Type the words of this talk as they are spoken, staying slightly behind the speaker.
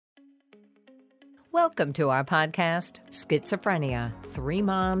Welcome to our podcast, Schizophrenia, Three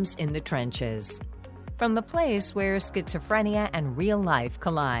Moms in the Trenches. From the place where schizophrenia and real life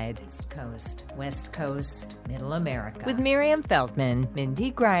collide. East Coast, West Coast, Middle America. With Miriam Feldman,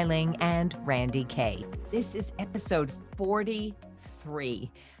 Mindy Greiling, and Randy Kay. This is episode 43.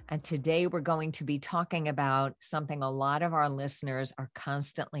 And today we're going to be talking about something a lot of our listeners are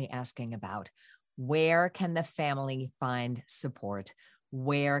constantly asking about. Where can the family find support?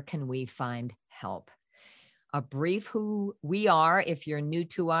 Where can we find help? A brief who we are, if you're new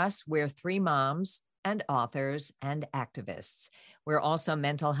to us, we're three moms and authors and activists. We're also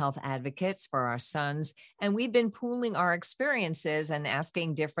mental health advocates for our sons, and we've been pooling our experiences and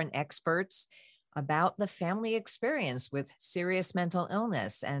asking different experts about the family experience with serious mental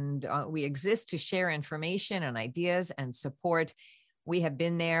illness. And we exist to share information and ideas and support. We have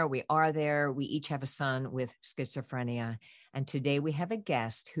been there, we are there, we each have a son with schizophrenia. And today we have a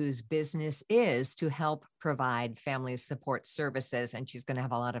guest whose business is to help provide family support services. And she's going to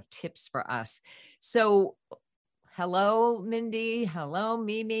have a lot of tips for us. So hello, Mindy. Hello,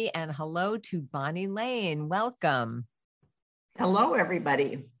 Mimi. And hello to Bonnie Lane. Welcome. Hello,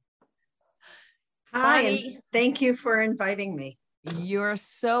 everybody. Hi, Bonnie, and thank you for inviting me. you're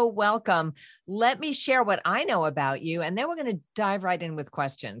so welcome. Let me share what I know about you, and then we're going to dive right in with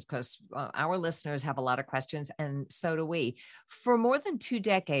questions because our listeners have a lot of questions, and so do we. For more than 2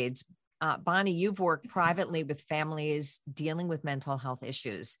 decades, Bonnie, you've worked privately with families dealing with mental health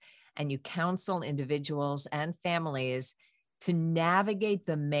issues, and you counsel individuals and families to navigate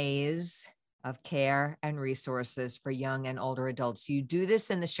the maze of care and resources for young and older adults. You do this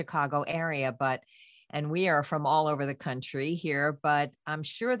in the Chicago area, and we are from all over the country here, but I'm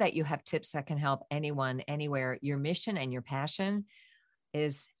sure that you have tips that can help anyone, anywhere. Your mission and your passion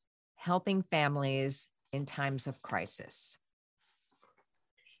is helping families in times of crisis.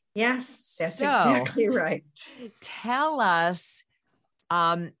 Yes, that's So, exactly right. Tell us,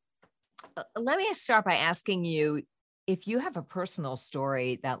 let me start by asking you if you have a personal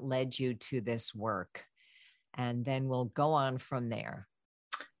story that led you to this work, and then we'll go on from there.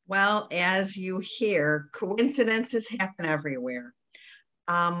 Well, as you hear, coincidences happen everywhere.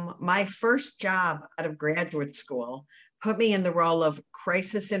 My first job out of graduate school put me in the role of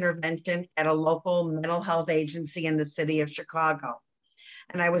crisis intervention at a local mental health agency in the city of Chicago.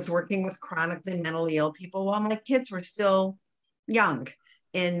 And I was working with chronically mentally ill people while my kids were still young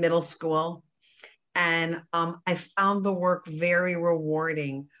in middle school. And I found the work very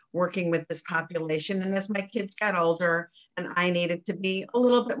rewarding, working with this population. And as my kids got older and I needed to be a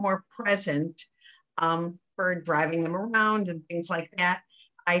little bit more present for driving them around and things like that,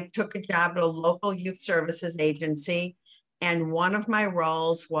 I took a job at a local youth services agency. And one of my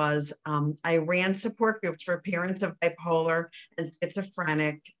roles was I ran support groups for parents of bipolar and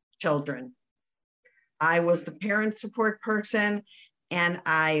schizophrenic children. I was the parent support person, and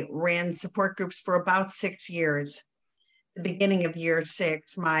I ran support groups for about 6 years. The beginning of year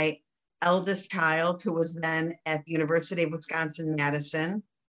 6, my eldest child, who was then at the University of Wisconsin-Madison,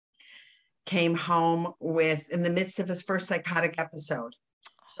 came home in the midst of his first psychotic episode.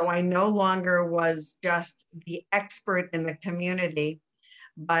 So I no longer was just the expert in the community,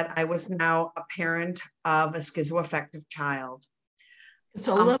 but I was now a parent of a schizoaffective child. It's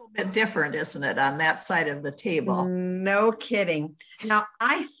a little bit different, isn't it, on that side of the table? No kidding. Now,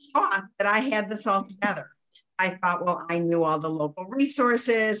 I thought that I had this all together. I thought, well, I knew all the local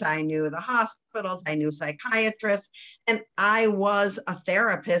resources, I knew the hospitals, I knew psychiatrists, and I was a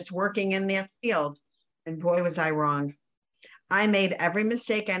therapist working in that field. And boy, was I wrong. I made every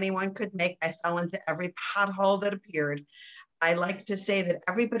mistake anyone could make. I fell into every pothole that appeared. I like to say that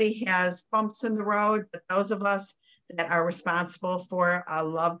everybody has bumps in the road, but those of us that are responsible for a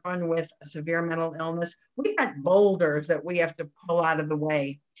loved one with a severe mental illness, we got boulders that we have to pull out of the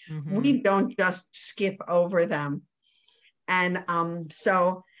way. Mm-hmm. We don't just skip over them. And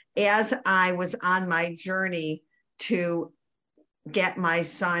so as I was on my journey to get my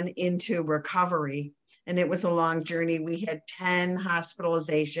son into recovery, and it was a long journey, we had 10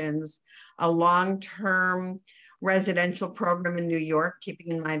 hospitalizations, a long-term residential program in New York, keeping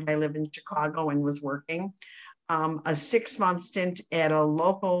in mind I live in Chicago and was working, a 6-month stint at a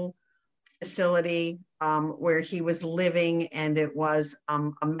local facility where he was living, and it was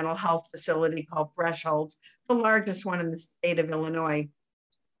a mental health facility called Thresholds, the largest one in the state of Illinois.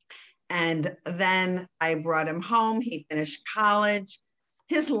 And then I brought him home. He finished college.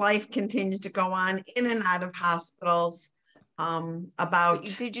 His life continued to go on in and out of hospitals.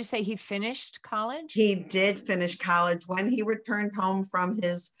 Did you say he finished college? He did finish college. When he returned home from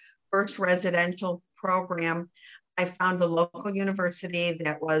his first residential program, I found a local university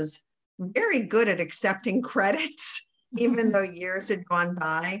that was very good at accepting credits, even though years had gone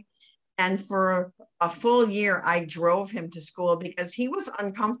by. And for a full year, I drove him to school because he was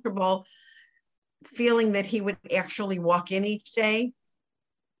uncomfortable feeling that he would actually walk in each day.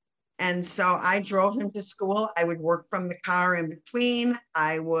 And so I drove him to school. I would work from the car in between.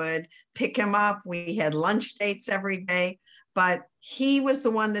 I would pick him up. We had lunch dates every day, but he was the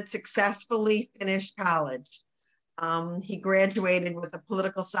one that successfully finished college. He graduated with a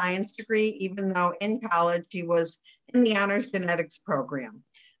political science degree, even though in college he was in the honors genetics program.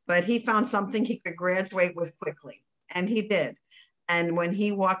 But he found something he could graduate with quickly, and he did. And when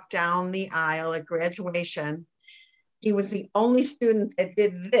he walked down the aisle at graduation, he was the only student that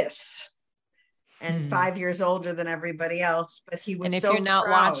did this, and 5 years older than everybody else. But he was and if so you're not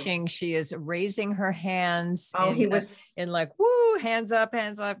proud. watching, she is raising her hands. Oh, he was in like, woo, hands up,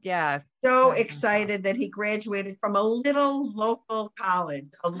 hands up. Yeah. so excited that he graduated from a little local college,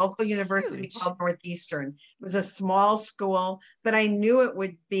 a local university called Northeastern. It was a small school, but I knew it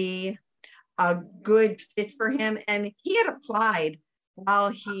would be a good fit for him. And he had applied while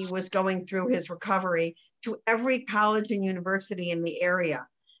he was going through his recovery to every college and university in the area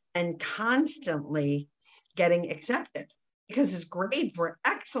and constantly getting accepted because his grades were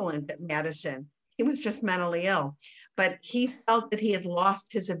excellent at Madison. He was just mentally ill, but he felt that he had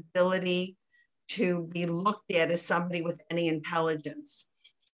lost his ability to be looked at as somebody with any intelligence.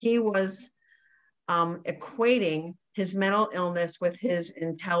 He was equating his mental illness with his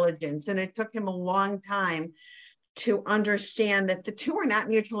intelligence, and it took him a long time to understand that the two are not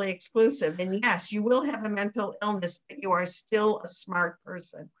mutually exclusive. And yes, you will have a mental illness, but you are still a smart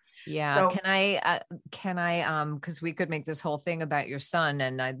person. Yeah. So, can I, because we could make this whole thing about your son,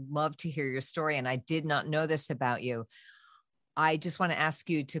 and I'd love to hear your story. And I did not know this about you. I just want to ask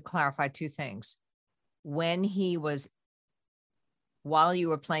you to clarify two things. When he was, while you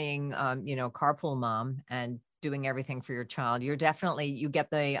were playing, carpool mom and doing everything for your child, you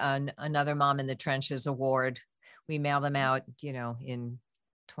get the Another Mom in the Trenches award. We mail them out, in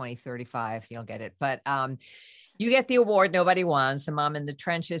 2035, you'll get it. But, you get the award nobody wants, a mom in the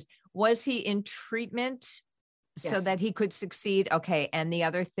trenches. Was he in treatment so that he could succeed? Okay. And the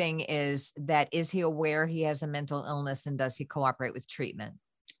other thing is he aware he has a mental illness, and does he cooperate with treatment?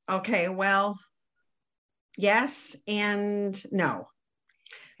 Okay. Well, yes and no.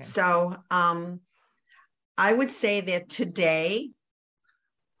 Okay. So I would say that today,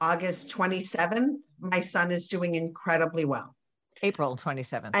 August 27th, my son is doing incredibly well. April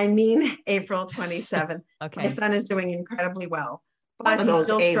 27th. I mean, April 27th. Okay. My son is doing incredibly well. But one of those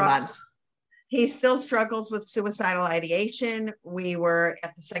A months. He still struggles with suicidal ideation. We were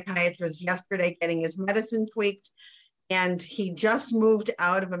at the psychiatrist yesterday getting his medicine tweaked, and he just moved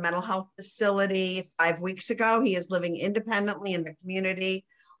out of a mental health facility 5 weeks ago. He is living independently in the community,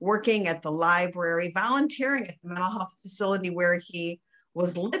 working at the library, volunteering at the mental health facility where he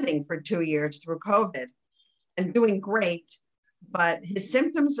was living for 2 years through COVID, and doing great. But his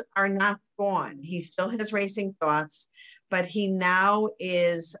symptoms are not gone. He still has racing thoughts, but he now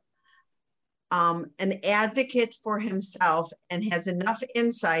is an advocate for himself and has enough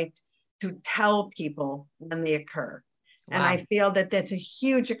insight to tell people when they occur. Wow. And I feel that that's a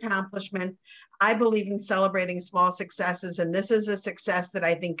huge accomplishment. I believe in celebrating small successes, and this is a success that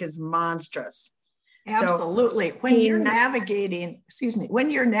I think is monstrous. Absolutely. So when you're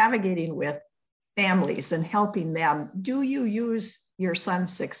navigating with families and helping them, do you use your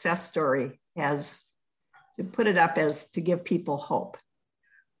son's success story as to put it up as to give people hope?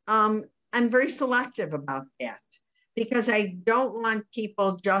 I'm very selective about that because I don't want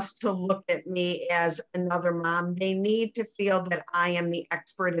people just to look at me as another mom. They need to feel that I am the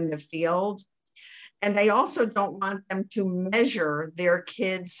expert in the field. And I also don't want them to measure their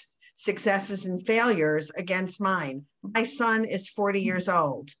kids' successes and failures against mine. My son is 40 years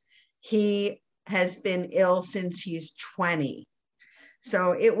old. He has been ill since he's 20.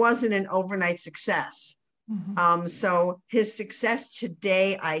 So it wasn't an overnight success. Mm-hmm. So his success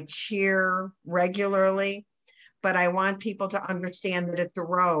today, I cheer regularly, but I want people to understand that it's a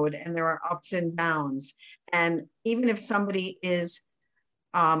road and there are ups and downs. And even if somebody is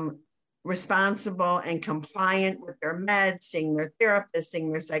responsible and compliant with their meds, seeing their therapist,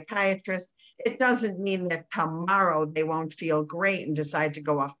 seeing their psychiatrist, it doesn't mean that tomorrow they won't feel great and decide to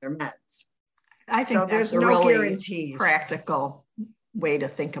go off their meds. I think so there's no really guarantees. Practical way to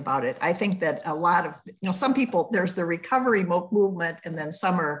think about it. I think that a lot of, some people, there's the recovery movement, and then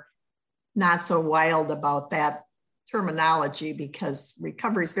some are not so wild about that terminology because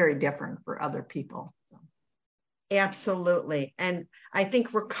recovery is very different for other people. So. Absolutely. And I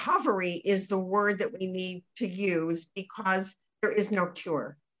think recovery is the word that we need to use because there is no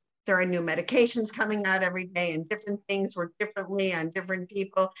cure. There are new medications coming out every day, and different things work differently on different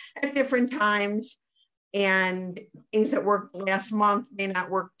people at different times. And things that worked last month may not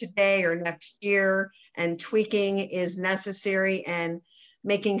work today or next year, and tweaking is necessary, and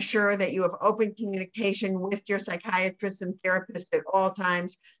making sure that you have open communication with your psychiatrist and therapist at all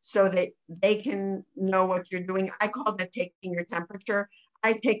times so that they can know what you're doing. I call that taking your temperature.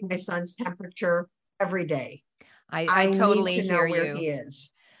 I take my son's temperature every day. I totally need to hear know where you. he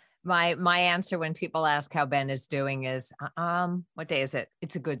is. My answer when people ask how Ben is doing is, what day is it?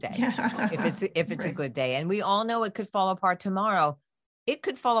 It's a good day. Yeah. If it's a good day. And we all know it could fall apart tomorrow. It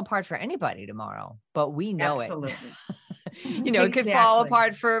could fall apart for anybody tomorrow, but we know Absolutely. it. It could fall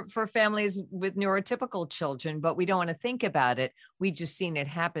apart for families with neurotypical children, but we don't want to think about it. We've just seen it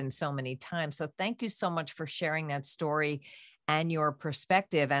happen so many times. So thank you so much for sharing that story and your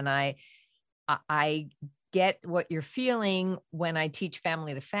perspective. And I get what you're feeling when I teach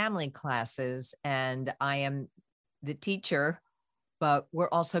family to family classes, and I am the teacher, but we're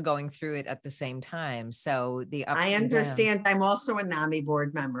also going through it at the same time. So the ups I and understand. downs. I'm also a NAMI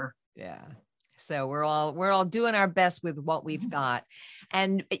board member. Yeah. So we're all doing our best with what we've got.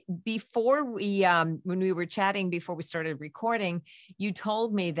 And before we, when we were chatting, before we started recording, you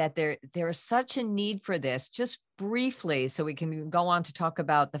told me that there is such a need for this. Just briefly, so we can go on to talk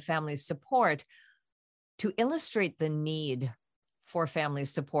about the family support. To illustrate the need for family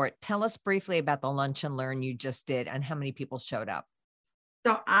support, tell us briefly about the Lunch and Learn you just did and how many people showed up.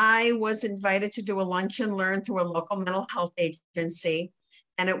 So I was invited to do a Lunch and Learn through a local mental health agency.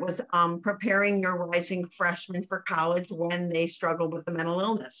 And it was preparing your rising freshmen for college when they struggle with a mental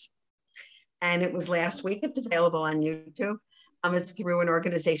illness. And it was last week. It's available on YouTube. It's through an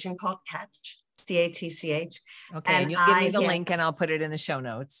organization called CATCH, C-A-T-C-H. Okay, and you'll give me the link and I'll put it in the show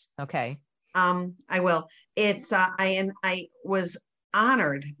notes. Okay. I will. It's I was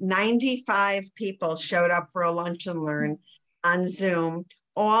honored. 95 people showed up for a Lunch and Learn on Zoom,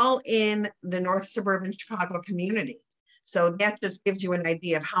 all in the North Suburban Chicago community. So that just gives you an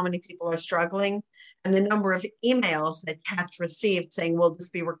idea of how many people are struggling, and the number of emails that CATCH received saying, will this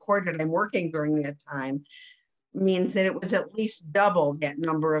be recorded? I'm working during that time, means that it was at least double that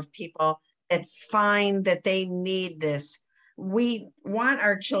number of people that find that they need this. We want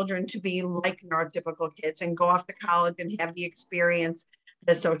our children to be like neurotypical kids and go off to college and have the experience,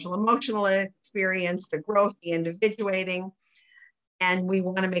 the social emotional experience, the growth, the individuating. And we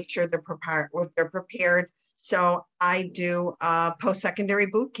want to make sure they're prepared. So I do a post-secondary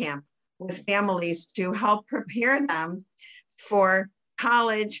boot camp with families to help prepare them for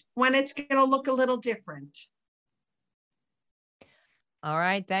college when it's going to look a little different. All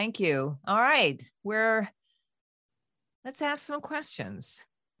right. Thank you. All right. Let's ask some questions.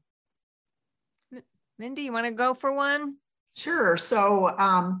 Mindy, you want to go for one? Sure. So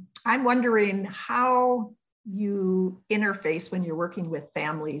I'm wondering how you interface when you're working with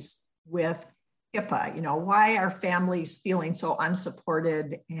families with HIPAA. Why are families feeling so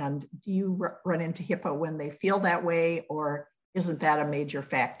unsupported? And do you run into HIPAA when they feel that way, or isn't that a major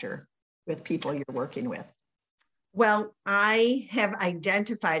factor with people you're working with? Well, I have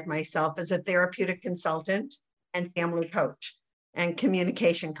identified myself as a therapeutic consultant and family coach and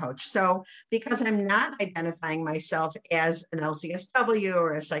communication coach. So because I'm not identifying myself as an LCSW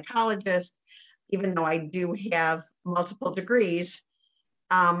or a psychologist, even though I do have multiple degrees,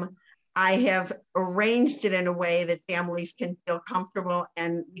 I have arranged it in a way that families can feel comfortable.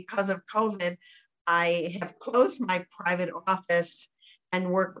 And because of COVID, I have closed my private office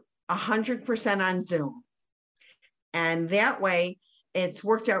and work 100% on Zoom. And that way, it's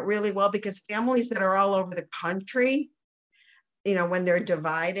worked out really well, because families that are all over the country, when they're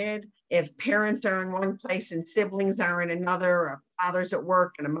divided, if parents are in one place and siblings are in another, or father's at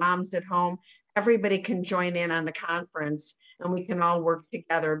work and a mom's at home, everybody can join in on the conference and we can all work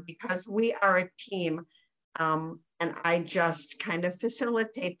together because we are a team. And I just kind of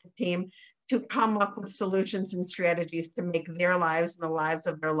facilitate the team to come up with solutions and strategies to make their lives and the lives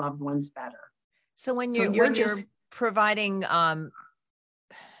of their loved ones better. So when you're providing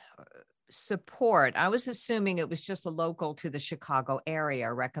support, I was assuming it was just local to the Chicago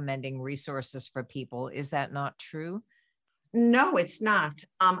area, recommending resources for people. Is that not true? No, it's not.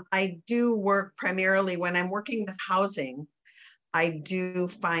 I do work primarily when I'm working with housing. I do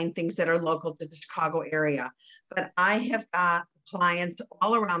find things that are local to the Chicago area, but I have got clients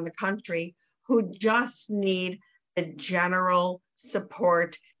all around the country who just need the general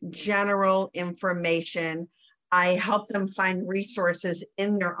support, general information. I help them find resources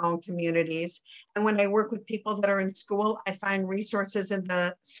in their own communities. And when I work with people that are in school, I find resources in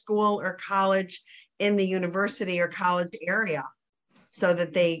the school or college, in the university or college area. so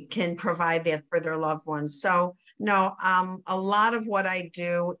that they can provide that for their loved ones. So no, a lot of what I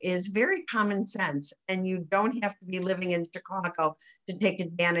do is very common sense, and you don't have to be living in Chicago to take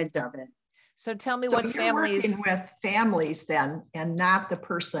advantage of it. So tell me what families... You're working with families then, and not the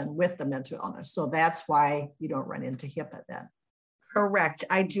person with the mental illness. So that's why you don't run into HIPAA then. Correct.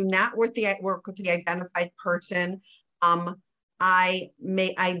 I do not work with the identified person. I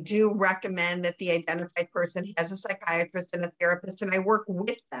do recommend that the identified person has a psychiatrist and a therapist, and I work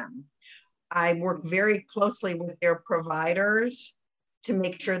with them. I work very closely with their providers to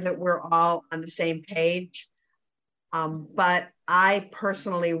make sure that we're all on the same page. But I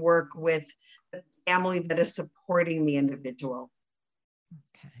personally work with the family that is supporting the individual.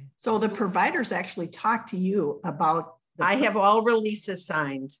 Okay. So the providers actually talk to you about... I have all releases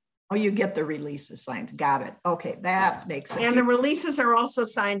signed. Oh, you get the releases signed. Got it. Okay, that makes sense. And the releases are also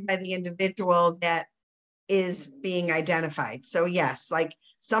signed by the individual that is being identified. So yes, like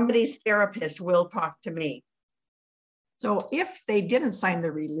somebody's therapist will talk to me. So if they didn't sign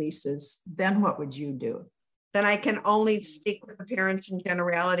the releases, then what would you do? Then I can only speak with the parents in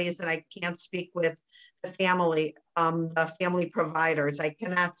generalities, and I can't speak with the family providers. I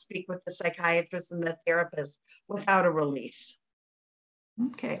cannot speak with the psychiatrist and the therapist without a release.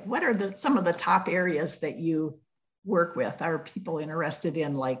 Okay. What are some of the top areas that you work with? Are people interested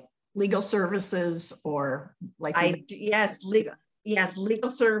in like legal services or like? Legal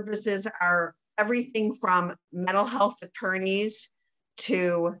services are everything from mental health attorneys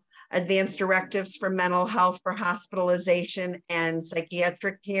to advanced directives for mental health for hospitalization and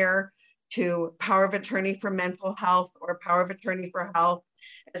psychiatric care, to power of attorney for mental health or power of attorney for health,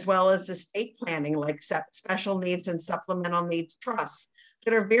 as well as estate planning, like special needs and supplemental needs trusts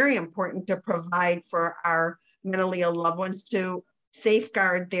that are very important to provide for our mentally ill loved ones, to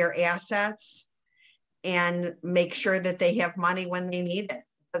safeguard their assets and make sure that they have money when they need it.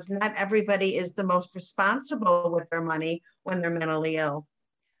 Because not everybody is the most responsible with their money when they're mentally ill.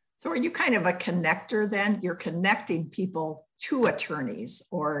 So are you kind of a connector then? You're connecting people to attorneys,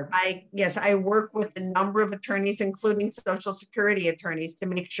 or? Yes, I work with a number of attorneys, including Social Security attorneys, to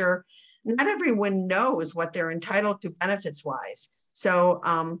make sure not everyone knows what they're entitled to benefits wise. So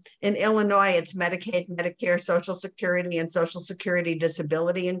in Illinois, it's Medicaid, Medicare, Social Security, and Social Security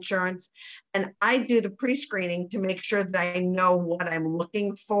disability insurance. And I do the pre-screening to make sure that I know what I'm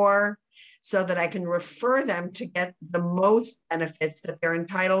looking for, so that I can refer them to get the most benefits that they're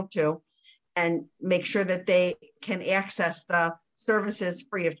entitled to, and make sure that they can access the services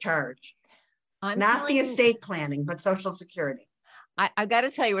free of charge. Not the estate planning, but Social Security. I got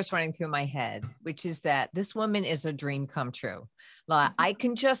to tell you what's running through my head, which is that this woman is a dream come true. I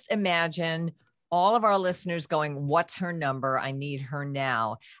can just imagine all of our listeners going, what's her number? I need her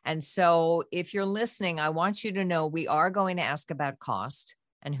now. And so if you're listening, I want you to know we are going to ask about cost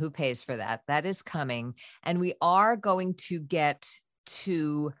and who pays for that. That is coming. And we are going to get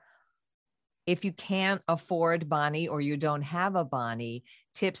to, if you can't afford Bonnie or you don't have a Bonnie,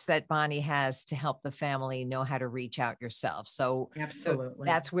 tips that Bonnie has to help the family know how to reach out yourself. So absolutely,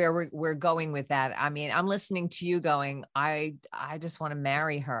 that's where we're going with that. I mean, I'm listening to you going, I just want to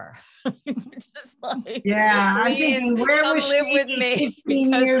marry her. Just like, yeah, I'm thinking, where was live with me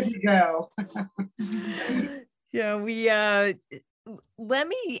 15 years ago? Yeah, let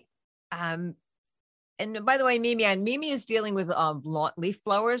me, and by the way, Mimi is dealing with leaf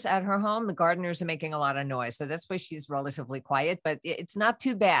blowers at her home. The gardeners are making a lot of noise. So that's why she's relatively quiet, but it's not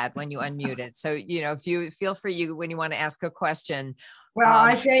too bad when you unmute it. So, if you feel free, when you want to ask a question. Well,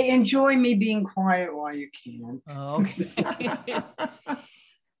 I say, enjoy me being quiet while you can. Okay.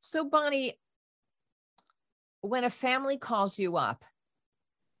 So Bonnie, when a family calls you up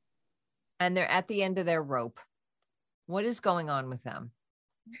and they're at the end of their rope, what is going on with them?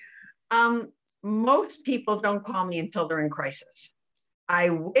 Most people don't call me until they're in crisis.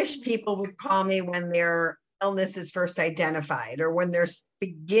 I wish people would call me when their illness is first identified or when they're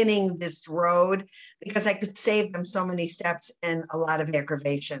beginning this road, because I could save them so many steps and a lot of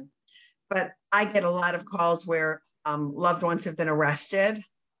aggravation. But I get a lot of calls where loved ones have been arrested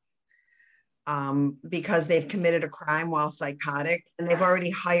because they've committed a crime while psychotic, and they've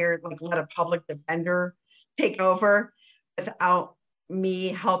already let a public defender take over without me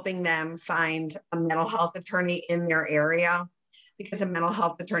helping them find a mental health attorney in their area, because a mental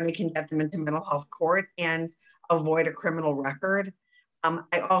health attorney can get them into mental health court and avoid a criminal record.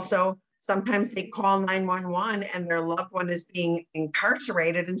 I also, sometimes they call 911 and their loved one is being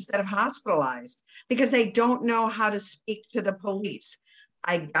incarcerated instead of hospitalized because they don't know how to speak to the police.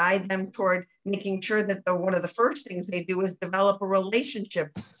 I guide them toward making sure that one of the first things they do is develop a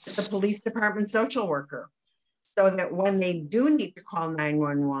relationship with the police department social worker. so that when they do need to call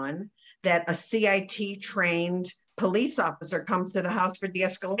 911, that a CIT trained police officer comes to the house for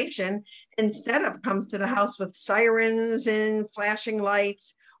de-escalation instead of comes to the house with sirens and flashing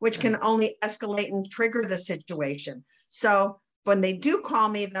lights, which can only escalate and trigger the situation. So when they do call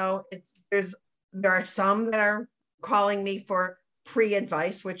me, though, there are some that are calling me for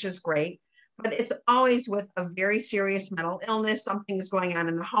pre-advice, which is great, but it's always with a very serious mental illness. Something is going on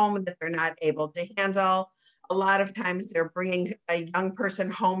in the home that they're not able to handle. A lot of times they're bringing a young person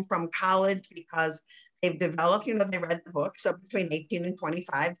home from college because they've developed, they read the book. So between 18 and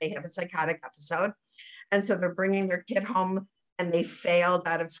 25, they have a psychotic episode. And so they're bringing their kid home and they failed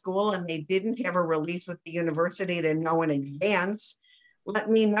out of school and they didn't have a release with the university to know in advance. Let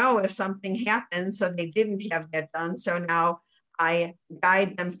me know if something happens. So they didn't have that done. So now I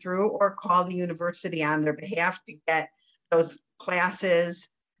guide them through or call the university on their behalf to get those classes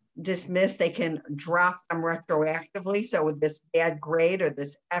dismissed. They can drop them retroactively. So with this bad grade or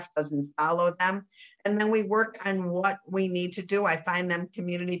this F doesn't follow them. And then we work on what we need to do. I find them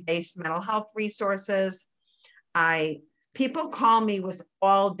community-based mental health resources. People call me with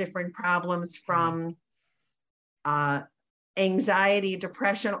all different problems from anxiety,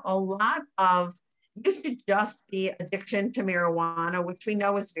 depression, a lot of used to just be addiction to marijuana, which we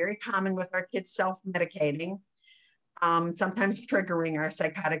know is very common with our kids self-medicating, sometimes triggering our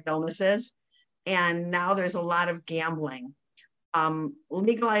psychotic illnesses. And now there's a lot of gambling.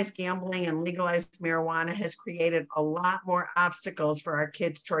 Legalized gambling and legalized marijuana has created a lot more obstacles for our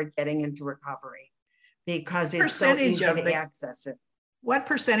kids toward getting into recovery because it's so easy to access it. What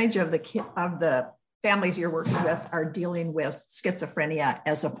percentage of the families you're working with are dealing with schizophrenia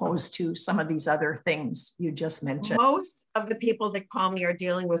as opposed to some of these other things you just mentioned? Most of the people that call me are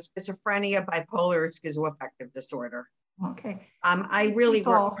dealing with schizophrenia, bipolar, or schizoaffective disorder. Okay. I really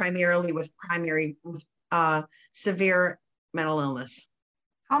work primarily with severe mental illness.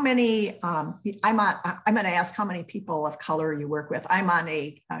 How many, I'm going to ask how many people of color you work with. I'm on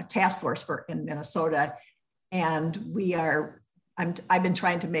a task force in Minnesota, and I've been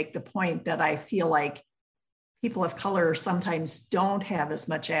trying to make the point that I feel like people of color sometimes don't have as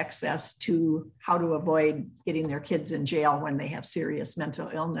much access to how to avoid getting their kids in jail when they have serious mental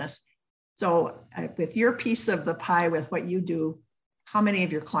illness. So with your piece of the pie, with what you do, how many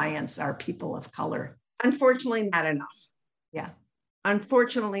of your clients are people of color? Unfortunately, not enough. Yeah.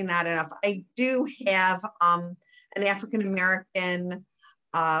 Unfortunately, not enough. I do have an African-American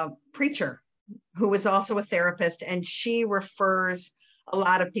preacher who is also a therapist, and she refers a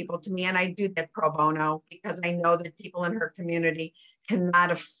lot of people to me, and I do that pro bono because I know that people in her community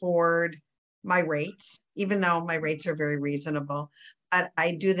cannot afford my rates, even though my rates are very reasonable. But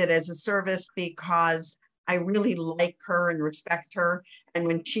I do that as a service because I really like her and respect her. And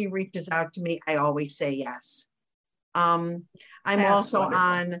when she reaches out to me, I always say yes. I'm also wonderful.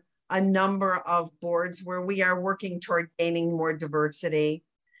 On a number of boards where we are working toward gaining more diversity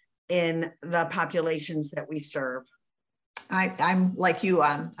in the populations that we serve. I'm like you,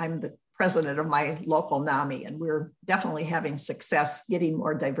 I'm the president of my local NAMI, and we're definitely having success getting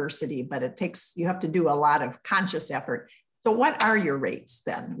more diversity, but you have to do a lot of conscious effort. So what are your rates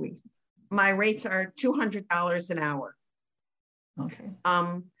then? My rates are $200 an hour. Okay.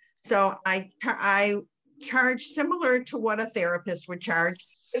 So I charge similar to what a therapist would charge,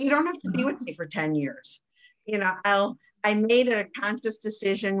 but you don't have to be with me for 10 years. I made a conscious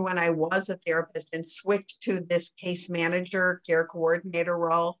decision when I was a therapist and switched to this case manager, care coordinator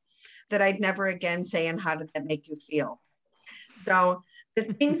role that I'd never again say, and how did that make you feel? So the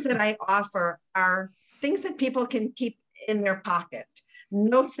things that I offer are things that people can keep in their pocket,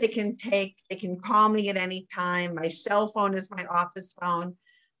 notes they can take, they can call me at any time. My cell phone is my office phone.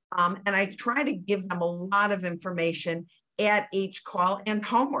 And I try to give them a lot of information at each call and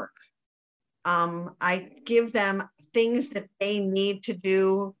homework. I give them things that they need to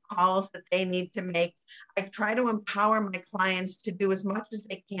do, calls that they need to make. I try to empower my clients to do as much as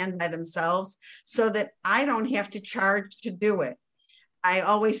they can by themselves so that I don't have to charge to do it. I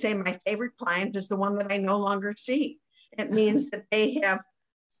always say my favorite client is the one that I no longer see. It means that they have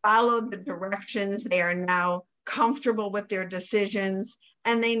followed the directions. They are now comfortable with their decisions,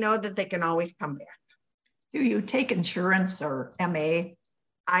 and they know that they can always come back. Do you take insurance or MA?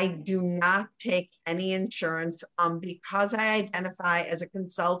 I do not take any insurance because I identify as a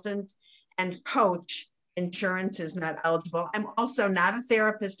consultant and coach. Insurance is not eligible. I'm also not a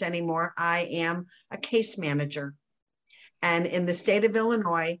therapist anymore. I am a case manager. And in the state of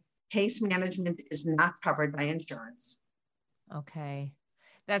Illinois, case management is not covered by insurance. Okay.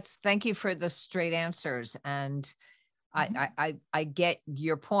 Thank you for the straight answers. And I get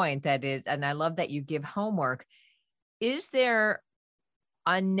your point, that is, and I love that you give homework. is there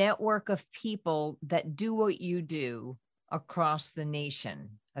a network of people that do what you do across the nation,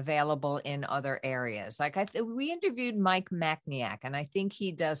 available in other areas? Like we interviewed Mike Macniak, and I think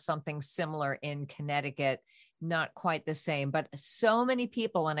he does something similar in Connecticut, not quite the same, but so many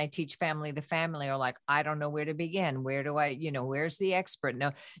people when I teach family to family are like, I don't know where to begin. Where do I, where's the expert? No,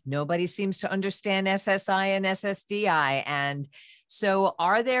 nobody seems to understand SSI and SSDI. And so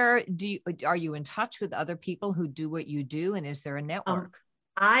are you in touch with other people who do what you do? And is there a network?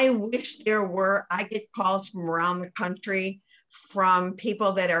 I wish there were. I get calls from around the country from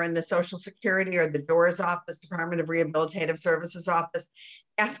people that are in the Social Security or the DOORS office, Department of Rehabilitative Services office,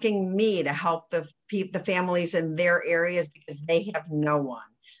 asking me to help the families in their areas because they have no one.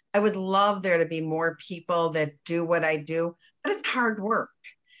 I would love there to be more people that do what I do, but it's hard work.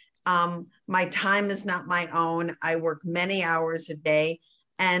 My time is not my own. I work many hours a day,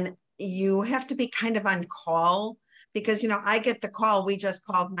 and you have to be kind of on call because, I get the call, we just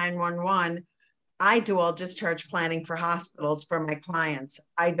called 911. I do all discharge planning for hospitals for my clients.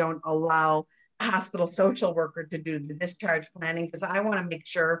 I don't allow a hospital social worker to do the discharge planning because I want to make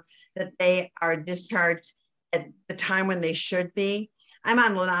sure that they are discharged at the time when they should be. I'm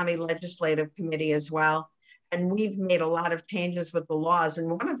on LNAMI Legislative Committee as well, and we've made a lot of changes with the laws. And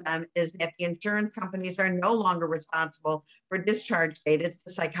one of them is that the insurance companies are no longer responsible for discharge date. It's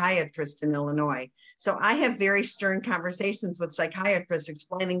the psychiatrist in Illinois. So I have very stern conversations with psychiatrists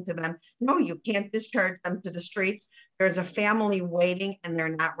explaining to them, no, you can't discharge them to the street. There's a family waiting and they're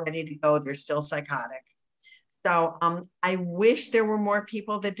not ready to go. They're still psychotic. So I wish there were more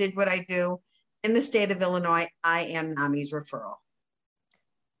people that did what I do. In the state of Illinois, I am NAMI's referral.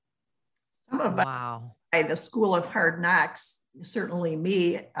 Wow. By the School of Hard Knocks, certainly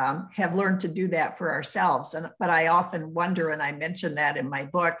me, have learned to do that for ourselves. But I often wonder, and I mentioned that in my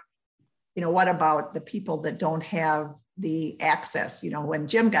book, what about the people that don't have the access? When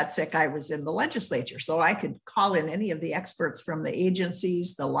Jim got sick, I was in the legislature, so I could call in any of the experts from the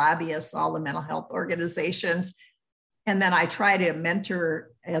agencies, the lobbyists, all the mental health organizations. And then I try to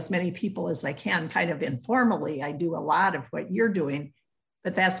mentor as many people as I can, kind of informally. I do a lot of what you're doing,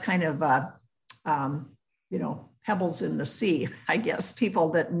 but that's kind of, pebbles in the sea, I guess, people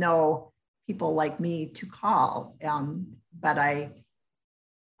that know people like me to call. And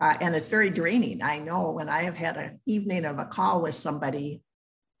it's very draining. I know when I have had an evening of a call with somebody,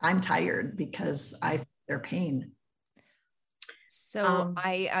 I'm tired because I feel their pain. So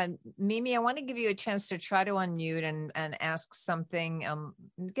Mimi, I want to give you a chance to try to unmute and ask something.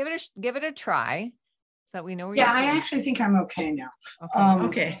 Give it a try so that we know where you're I actually think I'm okay now.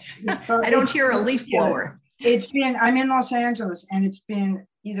 Okay. I don't hear a leaf blower. I'm in Los Angeles, and it's been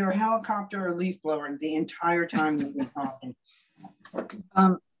either a helicopter or a leaf blower the entire time we've been talking.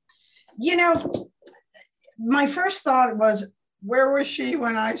 My first thought was, where was she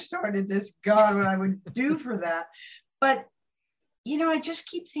when I started this? God, what I would do for that. But, I just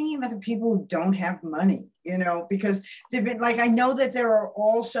keep thinking about the people who don't have money, because they've been I know that there are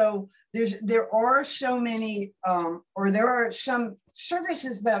also, there are so many, or there are some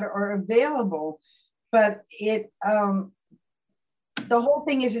services that are available, but the whole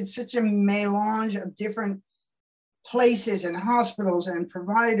thing is it's such a melange of different places and hospitals and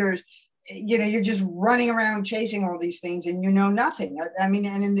providers. You're just running around chasing all these things and nothing.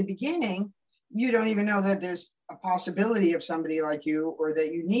 And in the beginning, you don't even know that there's a possibility of somebody like you or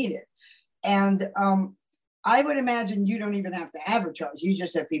that you need it. And I would imagine you don't even have to advertise. You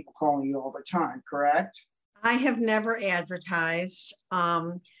just have people calling you all the time, correct? I have never advertised.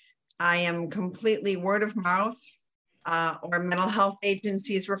 I am completely word of mouth. Or mental health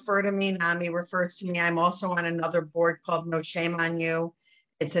agencies refer to me. NAMI refers to me. I'm also on another board called No Shame on You.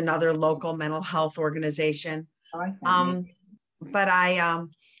 It's another local mental health organization. But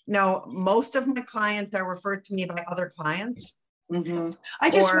no, most of my clients are referred to me by other clients. Mm-hmm.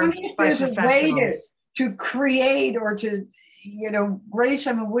 I just wonder if there's a way to create or to, raise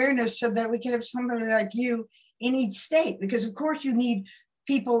some awareness so that we can have somebody like you in each state, because of course you need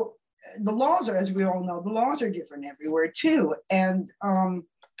people. The laws are, as we all know, the laws are different everywhere too. And I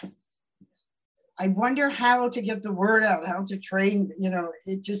wonder how to get the word out, how to train,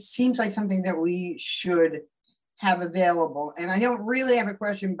 it just seems like something that we should have available. And I don't really have a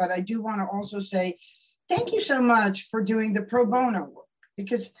question, but I do want to also say, thank you so much for doing the pro bono work,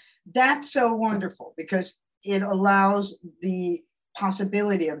 because that's so wonderful, because it allows the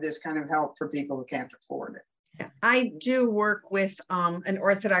possibility of this kind of help for people who can't afford it. I do work with an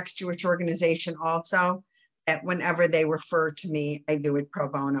Orthodox Jewish organization also, that whenever they refer to me, I do it pro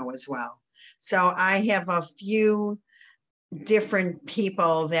bono as well. So I have a few different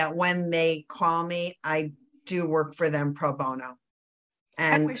people that when they call me, I do work for them pro bono.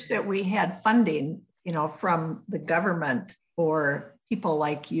 And I wish that we had funding, from the government or people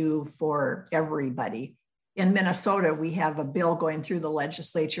like you for everybody. In Minnesota, we have a bill going through the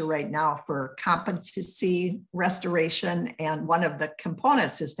legislature right now for competency restoration. And one of the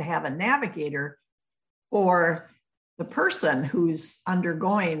components is to have a navigator for the person who's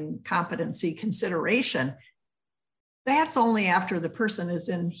undergoing competency consideration. That's only after the person is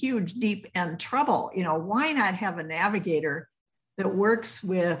in huge, deep end trouble. Why not have a navigator that works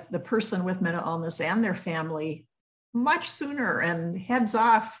with the person with mental illness and their family much sooner and heads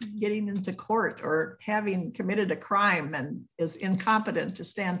off getting into court or having committed a crime and is incompetent to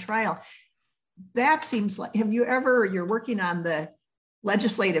stand trial? That seems like, you're working on the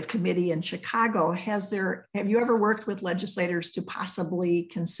legislative committee in Chicago. Have you ever worked with legislators to possibly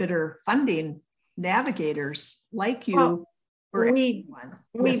consider funding navigators like you for anyone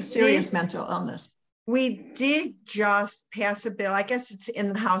with serious mental illness? We did just pass a bill. I guess it's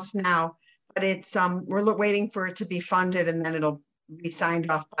in the House now, but it's we're waiting for it to be funded, and then it'll be signed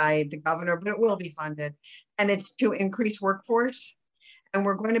off by the governor, but it will be funded. And it's to increase workforce. And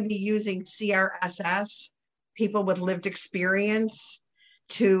we're going to be using CRSS, people with lived experience,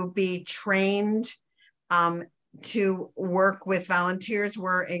 to be trained to work with volunteers.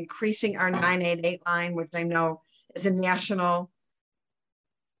 We're increasing our 988 line, which I know is a national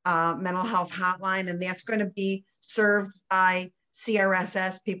mental health hotline, and that's going to be served by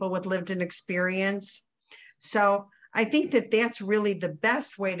CRSS, people with lived experience. So I think that that's really the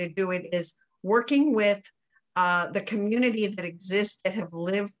best way to do it, is working with the community that exists that have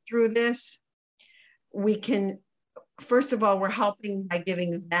lived through this. We can, first of all, we're helping by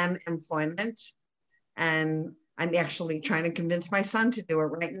giving them employment. And I'm actually trying to convince my son to do it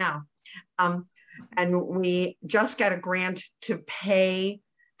right now. And we just got a grant to pay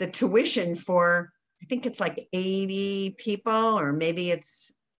the tuition for, I think it's like 80 people, or maybe I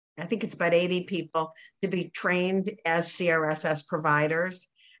think it's about 80 people to be trained as CRSS providers.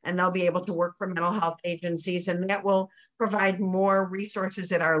 And they'll be able to work for mental health agencies, and that will provide more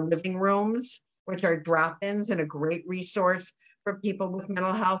resources at our living rooms, which are drop-ins, and a great resource for people with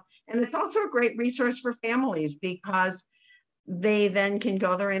mental health. And it's also a great resource for families, because they then can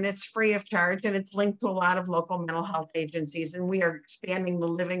go there and it's free of charge, and it's linked to a lot of local mental health agencies. And we are expanding the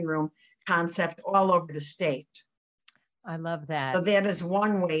living room concept all over the state. I love that. So that is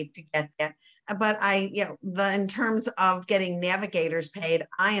one way to get that. But in terms of getting navigators paid,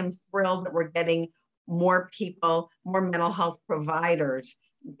 I am thrilled that we're getting more people, more mental health providers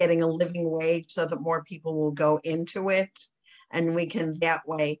getting a living wage, so that more people will go into it. And we can that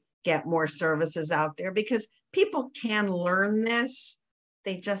way get more services out there, because people can learn this.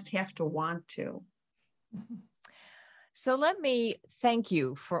 They just have to want to. So let me thank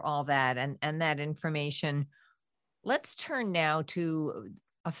you for all that and that information. Let's turn now to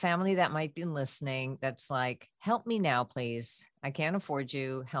a family that might be listening that's like, help me now, please. I can't afford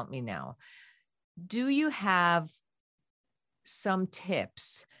you. Help me now. Do you have some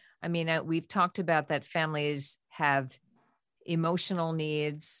tips? I mean, we've talked about that families have emotional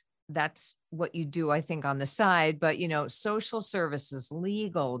needs. That's what you do, I think, on the side. But, social services,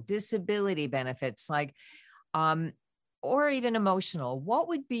 legal, disability benefits, or even emotional. What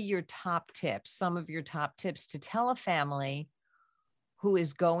would be your top tips, some of your top tips to tell a family who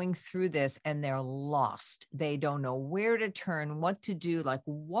is going through this and they're lost? They don't know where to turn, what to do.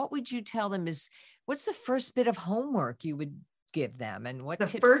 What would you tell them what's the first bit of homework you would give them? And what the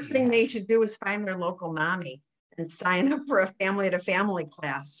first thing they should do is find their local NAMI and sign up for a family to family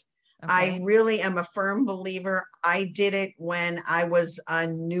class. Okay. I really am a firm believer. I did it when I was a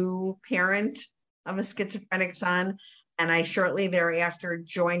new parent of a schizophrenic son, and I shortly thereafter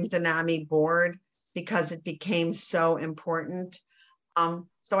joined the NAMI board because it became so important.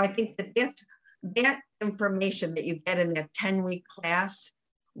 So I think that information that you get in that 10-week class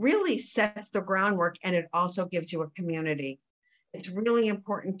really sets the groundwork, and it also gives you a community. It's really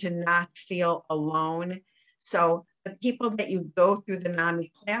important to not feel alone. So the people that you go through the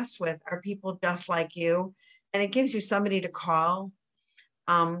NAMI class with are people just like you, and it gives you somebody to call.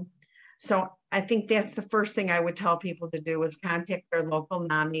 So I think that's the first thing I would tell people to do, is contact their local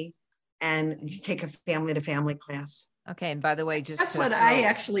NAMI and take a family to family class. Okay. And by the way, that's what I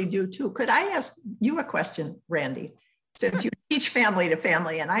actually do too. Could I ask you a question, Randy? Since you teach family to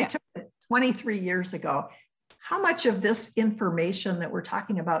family, and I took it 23 years ago, how much of this information that we're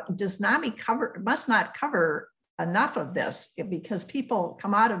talking about does NAMI must not cover enough of this, because people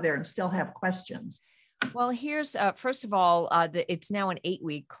come out of there and still have questions? Well, here's, first of all, it's now an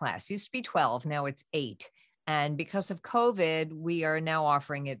 8-week class. It used to be 12, now it's 8. And because of COVID, we are now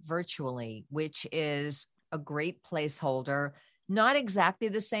offering it virtually, which is a great placeholder, not exactly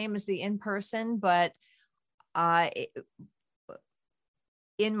the same as the in-person, but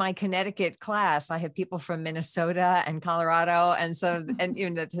in my Connecticut class, I have people from Minnesota and Colorado. And so, and you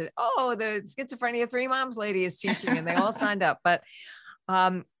know, the Schizophrenia 3 Moms lady is teaching, and they all signed up, but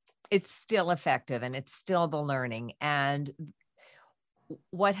it's still effective and it's still the learning. And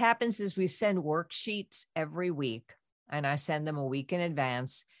what happens is we send worksheets every week, and I send them a week in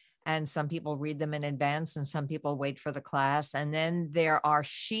advance. And some people read them in advance and some people wait for the class. And then there are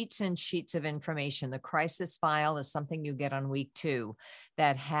sheets and sheets of information. The crisis file is something you get on week 2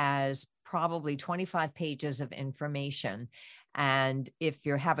 that has probably 25 pages of information. And if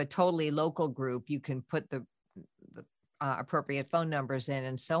you have a totally local group, you can put the appropriate phone numbers in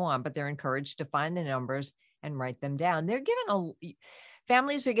and so on, but they're encouraged to find the numbers and write them down.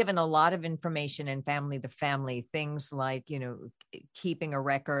 Families are given a lot of information, and family to family, things like, you know, keeping a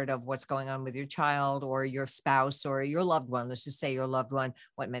record of what's going on with your child or your spouse or your loved one. Let's just say your loved one,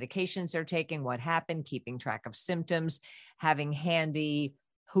 what medications they're taking, what happened, keeping track of symptoms, having handy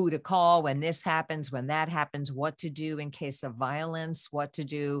who to call when this happens, when that happens, what to do in case of violence, what to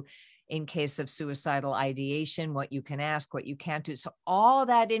do in case of suicidal ideation, what you can ask, what you can't do. So all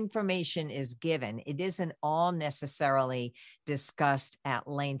that information is given. It isn't all necessarily discussed at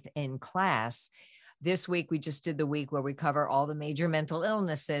length in class. This week, we just did the week where we cover all the major mental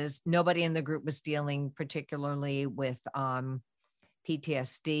illnesses. Nobody in the group was dealing particularly with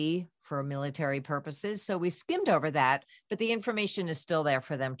PTSD for military purposes. So we skimmed over that, but the information is still there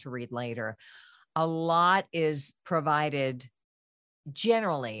for them to read later. A lot is provided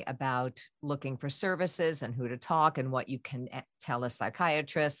generally about looking for services and who to talk and what you can tell a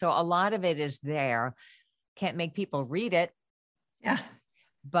psychiatrist. So a lot of it is there. Can't make people read it. Yeah.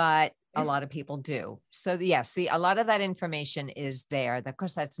 But a lot of people do. So yes, a lot of that information is there. Of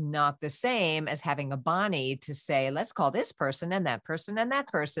course, that's not the same as having a Bonnie to say, let's call this person and that person and that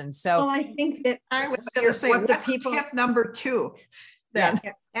person. So I think that I was going to say, what's tip number 2? Then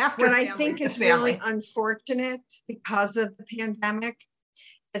after what I think is really unfortunate because of the pandemic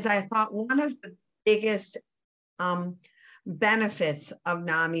is I thought one of the biggest benefits of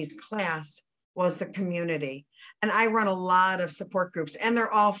NAMI's class was the community. And I run a lot of support groups, and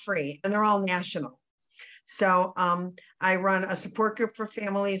they're all free and they're all national. So I run a support group for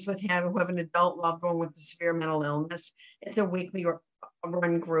families who have an adult loved one with a severe mental illness. It's a weekly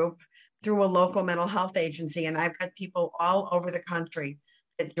run group through a local mental health agency. And I've got people all over the country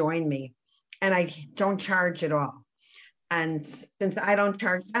that join me, and I don't charge at all. And since I don't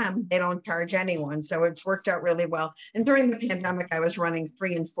charge them, they don't charge anyone. So it's worked out really well. And during the pandemic, I was running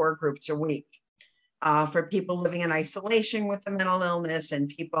 3 and 4 groups a week for people living in isolation with a mental illness, and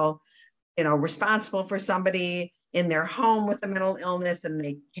people, you know, responsible for somebody in their home with a mental illness and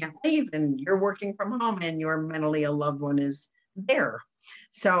they can't leave, and you're working from home and your mentally ill loved one is there.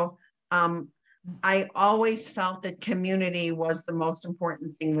 So I always felt that community was the most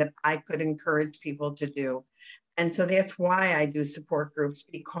important thing that I could encourage people to do. And so that's why I do support groups,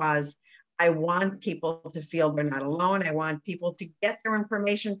 because I want people to feel they're not alone. I want people to get their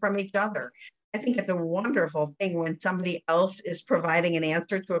information from each other. I think it's a wonderful thing when somebody else is providing an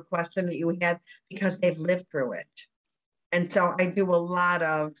answer to a question that you had because they've lived through it. And so I do a lot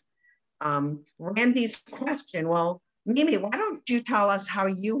of Randy's question. Well, Mimi, why don't you tell us how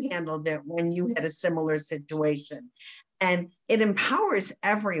you handled it when you had a similar situation? And it empowers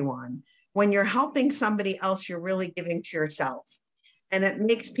everyone. When you're helping somebody else, you're really giving to yourself. And it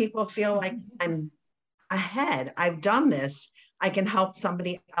makes people feel like I'm ahead. I've done this. I can help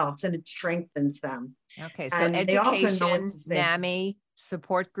somebody else, and it strengthens them. Okay, so and education, they also know what to say. NAMI,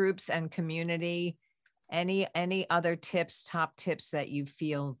 support groups, and community. Any other tips, top tips that you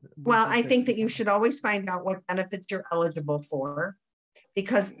feel? Well, I think that you should always find out what benefits you're eligible for,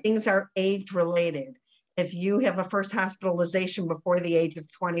 because things are age related. If you have a first hospitalization before the age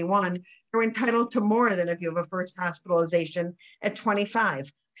of 21, you're entitled to more than if you have a first hospitalization at 25.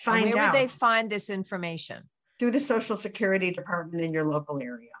 Find out. Where would they find this information? Through the Social Security Department in your local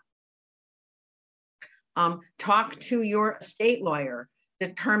area. Talk to your estate lawyer.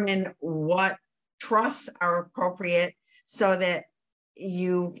 Determine what trusts are appropriate so that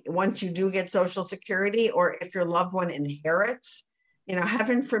once you do get Social Security, or if your loved one inherits, you know,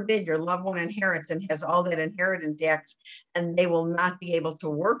 heaven forbid your loved one inherits and has all that inheritance tax, and they will not be able to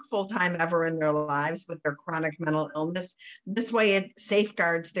work full-time ever in their lives with their chronic mental illness. This way it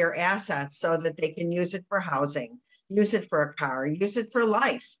safeguards their assets so that they can use it for housing, use it for a car, use it for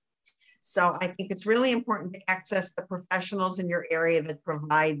life. So I think it's really important to access the professionals in your area that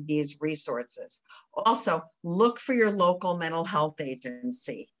provide these resources. Also, look for your local mental health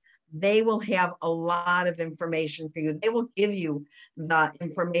agency. they will have a lot of information for you. They will give you the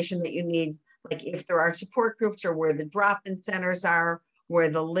information that you need, like if there are support groups or where the drop-in centers are, where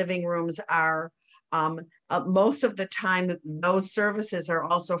the living rooms are. Most of the time, those services are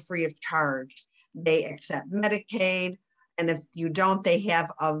also free of charge. They accept Medicaid. And if you don't, they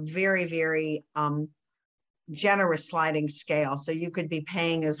have a very, very generous sliding scale. So you could be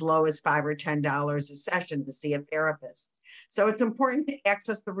paying as low as $5 or $10 a session to see a therapist. So it's important to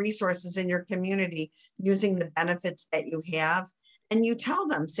access the resources in your community using the benefits that you have. And you tell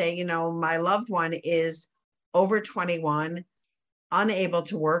them, say, you know, my loved one is over 21, unable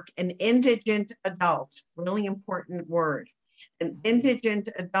to work, an indigent adult, really important word. An indigent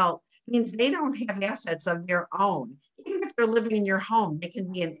adult means they don't have assets of their own. Even if they're living in your home, they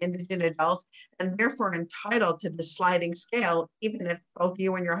can be an indigent adult and therefore entitled to the sliding scale, even if both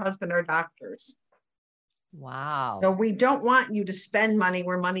you and your husband are doctors. Wow. So we don't want you to spend money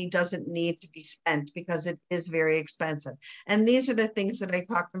where money doesn't need to be spent because it is very expensive. And these are the things that I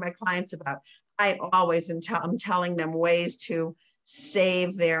talk to my clients about. I always am telling them ways to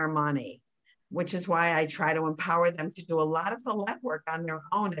save their money, which is why I try to empower them to do a lot of the legwork on their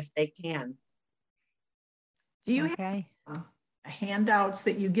own if they can. Do you have handouts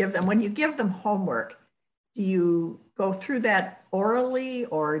that you give them? When you give them homework, do you go through that orally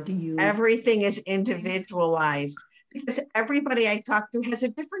or do you? Everything is individualized because everybody I talk to has a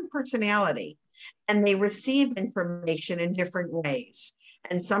different personality and they receive information in different ways.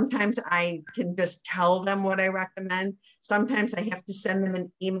 And sometimes I can just tell them what I recommend. Sometimes I have to send them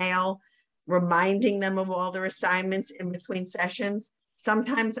an email reminding them of all their assignments in between sessions.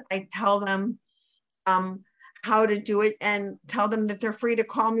 Sometimes I tell them how to do it and tell them that they're free to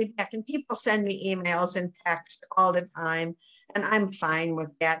call me back. And people send me emails and text all the time, and I'm fine with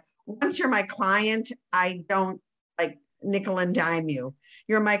that. Once you're my client, I don't like nickel and dime you.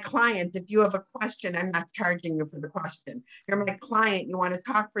 You're my client. If you have a question, I'm not charging you for the question. You're my client. You want to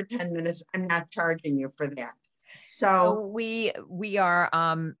talk for 10 minutes, I'm not charging you for that. So we are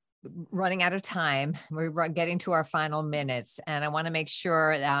running out of time. We're getting to our final minutes, and I want to make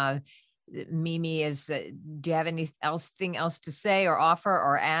sure Mimi is, do you have anything else to say or offer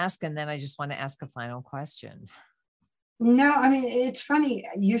or ask? And then I just want to ask a final question. No, I mean, it's funny.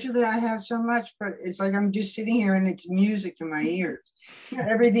 Usually I have so much, but it's like I'm just sitting here and it's music to my ears.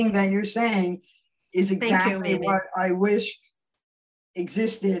 Everything that you're saying is exactly what I wish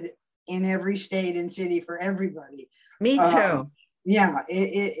existed in every state and city for everybody. Me too. Yeah,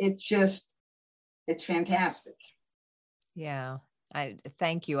 it's fantastic. Yeah.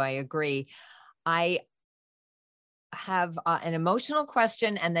 Thank you. I agree. I have an emotional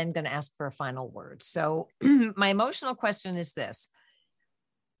question and then going to ask for a final word. So my emotional question is this.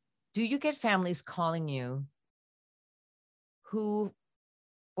 Do you get families calling you who,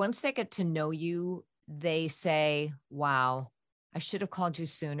 once they get to know you, they say, wow, I should have called you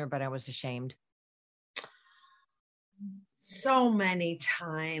sooner, but I was ashamed? So many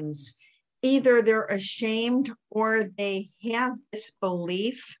times. Either they're ashamed or they have this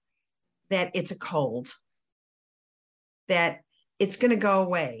belief that it's a cold, that it's going to go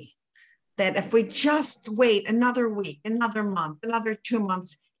away, that if we just wait another week, another month, another 2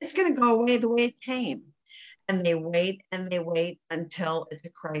 months, it's going to go away the way it came. And they wait until it's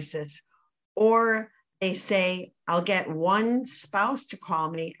a crisis. Or they say, I'll get one spouse to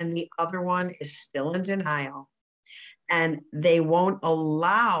call me and the other one is still in denial. And they won't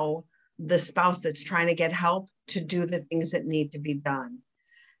allow the spouse that's trying to get help to do the things that need to be done.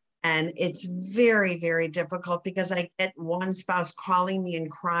 And it's very, very difficult because I get one spouse calling me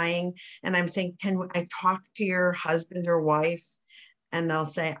and crying and I'm saying, can I talk to your husband or wife? And they'll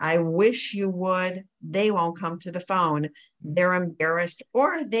say, I wish you would. They won't come to the phone. They're embarrassed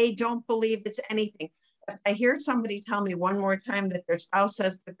or they don't believe it's anything. If I hear somebody tell me one more time that their spouse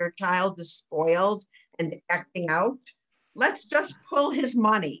says that their child is spoiled and acting out, let's just pull his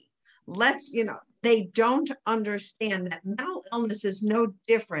money. They don't understand that mental illness is no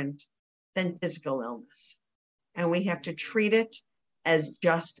different than physical illness. And we have to treat it as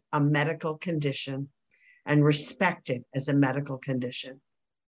just a medical condition and respect it as a medical condition.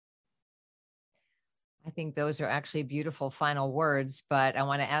 I think those are actually beautiful final words, but I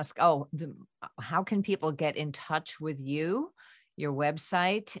want to ask, how can people get in touch with you, your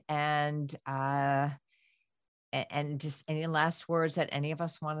website, and just any last words that any of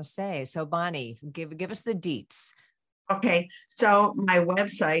us want to say? So Bonnie, give us the deets. Okay, so my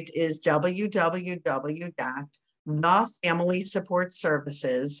website is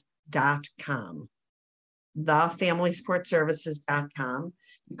www.thefamilysupportservices.com. Thefamilysupportservices.com.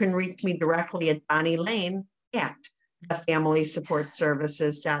 You can reach me directly at Bonnie Lane at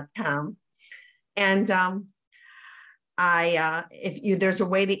thefamilysupportservices.com. And there's a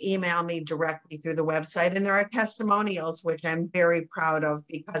way to email me directly through the website, and there are testimonials, which I'm very proud of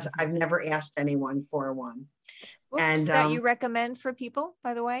because I've never asked anyone for one. Books that you recommend for people,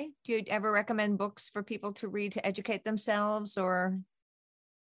 by the way? Do you ever recommend books for people to read to educate themselves, or?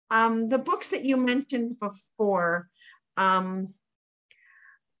 The books that you mentioned before,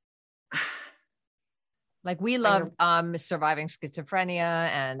 like we love Surviving Schizophrenia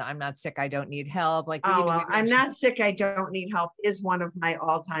and I'm Not Sick, I Don't Need Help. Like, I'm Not Sick, I Don't Need Help is one of my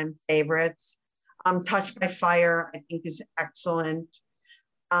all-time favorites. Touched by Fire, I think, is excellent.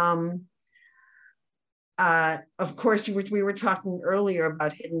 Of course, we were talking earlier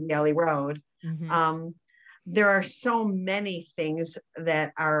about Hidden Valley Road. Mm-hmm. There are so many things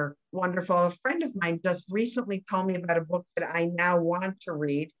that are wonderful. A friend of mine just recently told me about a book that I now want to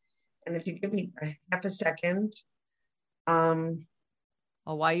read. And if you give me half a second. Well,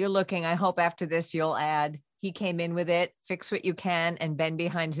 while you're looking, I hope after this you'll add, he came in with it, Fix What You Can, and Bend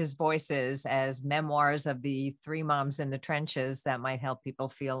Behind His Voices as memoirs of the three moms in the trenches that might help people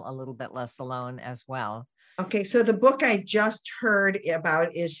feel a little bit less alone as well. Okay, so the book I just heard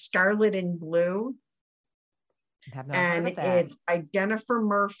about is Scarlet and Blue. And it's by Jennifer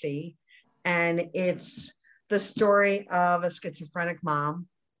Murphy. And it's the story of a schizophrenic mom.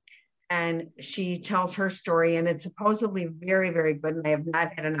 And she tells her story, and it's supposedly very, very good. And I have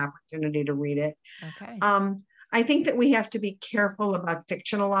not had an opportunity to read it. Okay. I think that we have to be careful about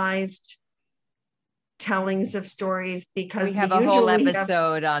fictionalized tellings of stories, because we have a whole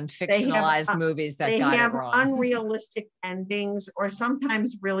episode on fictionalized movies that got it wrong. They have unrealistic endings, or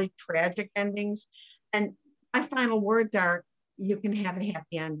sometimes really tragic endings. And my final words are, you can have a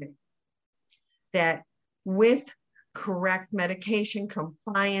happy ending. That with correct medication,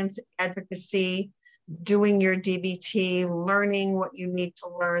 compliance, advocacy, doing your DBT, learning what you need to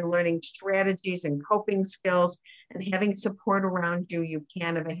learn, learning strategies and coping skills, and having support around you, you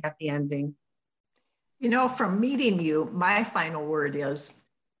can have a happy ending. You know, from meeting you, my final word is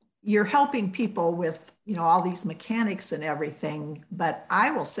you're helping people with, all these mechanics and everything. But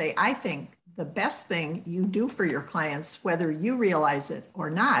I will say, I think the best thing you do for your clients, whether you realize it or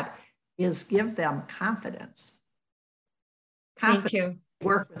not, is give them confidence. Thank you.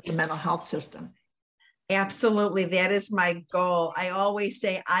 Work with the mental health system. Absolutely. That is my goal. I always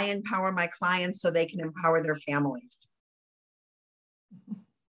say I empower my clients so they can empower their families.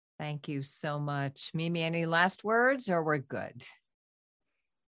 Thank you so much. Mimi, any last words, or we're good?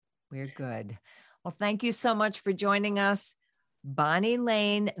 We're good. Well, thank you so much for joining us. Bonnie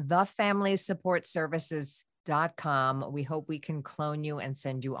Lane, thefamilysupportservices.com. We hope we can clone you and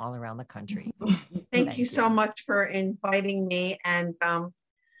send you all around the country. Thank you so much for inviting me. And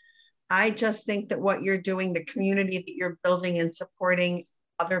I just think that what you're doing, the community that you're building and supporting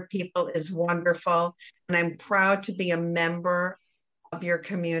other people, is wonderful. And I'm proud to be a member of your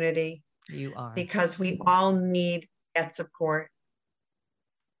community. You are. Because we all need that support.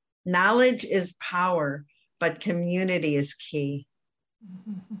 Knowledge is power, but community is key.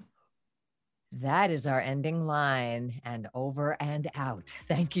 That is our ending line, and over and out.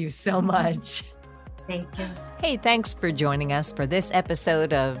 Thank you so much. Thank you. Hey, thanks for joining us for this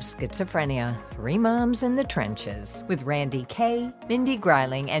episode of Schizophrenia, Three Moms in the Trenches with Randy Kay, Mindy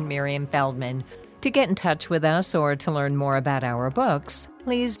Greiling, and Miriam Feldman. To get in touch with us or to learn more about our books,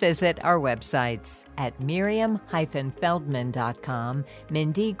 please visit our websites at miriam-feldman.com,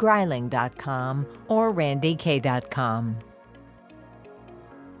 mindygreiling.com, or randykay.com.